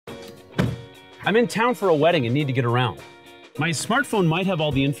I'm in town for a wedding and need to get around. My smartphone might have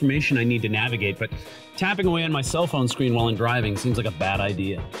all the information I need to navigate, but tapping away on my cell phone screen while I'm driving seems like a bad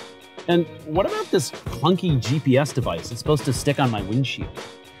idea. And what about this clunky GPS device it's supposed to stick on my windshield?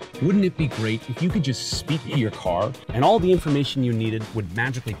 Wouldn't it be great if you could just speak to your car and all the information you needed would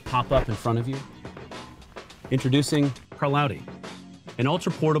magically pop up in front of you? Introducing Carloudy, an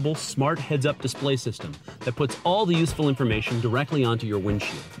ultra-portable, smart heads-up display system that puts all the useful information directly onto your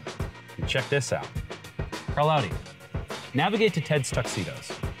windshield. And check this out. Carloudy, navigate to Ted's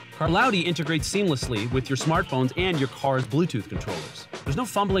Tuxedos. Carloudy integrates seamlessly with your smartphones and your car's Bluetooth controllers. There's no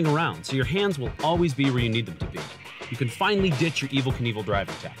fumbling around, so your hands will always be where you need them to be. You can finally ditch your Evel Knievel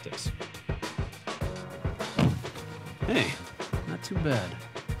driving tactics. Hey, not too bad.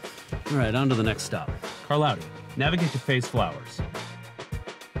 All right, on to the next stop. Carloudy, navigate to Faye's Flowers.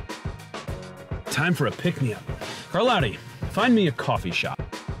 Time for a pick-me-up. Carloudy, find me a coffee shop.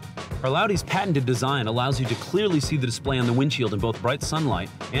 Carloudy's patented design allows you to clearly see the display on the windshield in both bright sunlight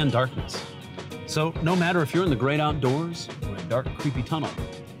and darkness. So no matter if you're in the great outdoors or a dark, creepy tunnel,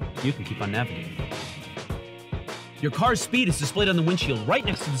 you can keep on navigating. Your car's speed is displayed on the windshield right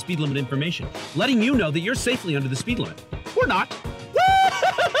next to the speed limit information, letting you know that you're safely under the speed limit. Or not.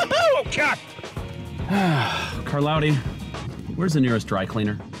 Oh, God! Carloudy, where's the nearest dry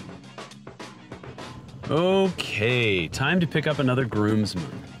cleaner? Okay, time to pick up another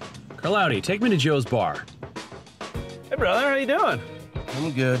groomsman. Carloudy, take me to Joe's bar. Hey, brother, how you doing?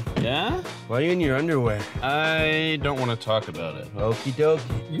 I'm good. Yeah? Why are you in your underwear? I don't want to talk about it. Okie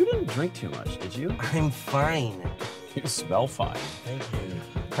dokie. You didn't drink too much, did you? I'm fine. You smell fine. Thank you.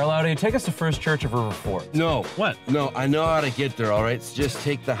 Carloudy, take us to First Church of River Forks. No. What? No, I know how to get there, all right? So just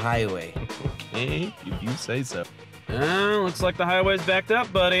take the highway. Okay, if you say so. Looks like the highway's backed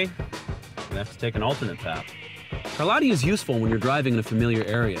up, buddy. You have to take an alternate path. Carloudy is useful when you're driving in a familiar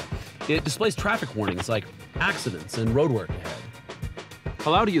area. It displays traffic warnings like accidents and roadwork ahead.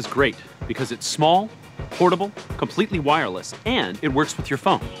 Carloudy is great because it's small, portable, completely wireless, and it works with your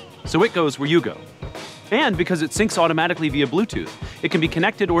phone. So it goes where you go. And because it syncs automatically via Bluetooth, it can be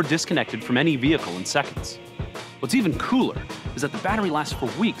connected or disconnected from any vehicle in seconds. What's even cooler is that the battery lasts for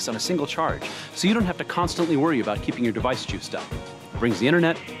weeks on a single charge, so you don't have to constantly worry about keeping your device juiced up. It brings the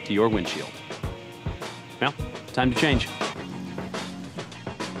internet to your windshield. Well, time to change.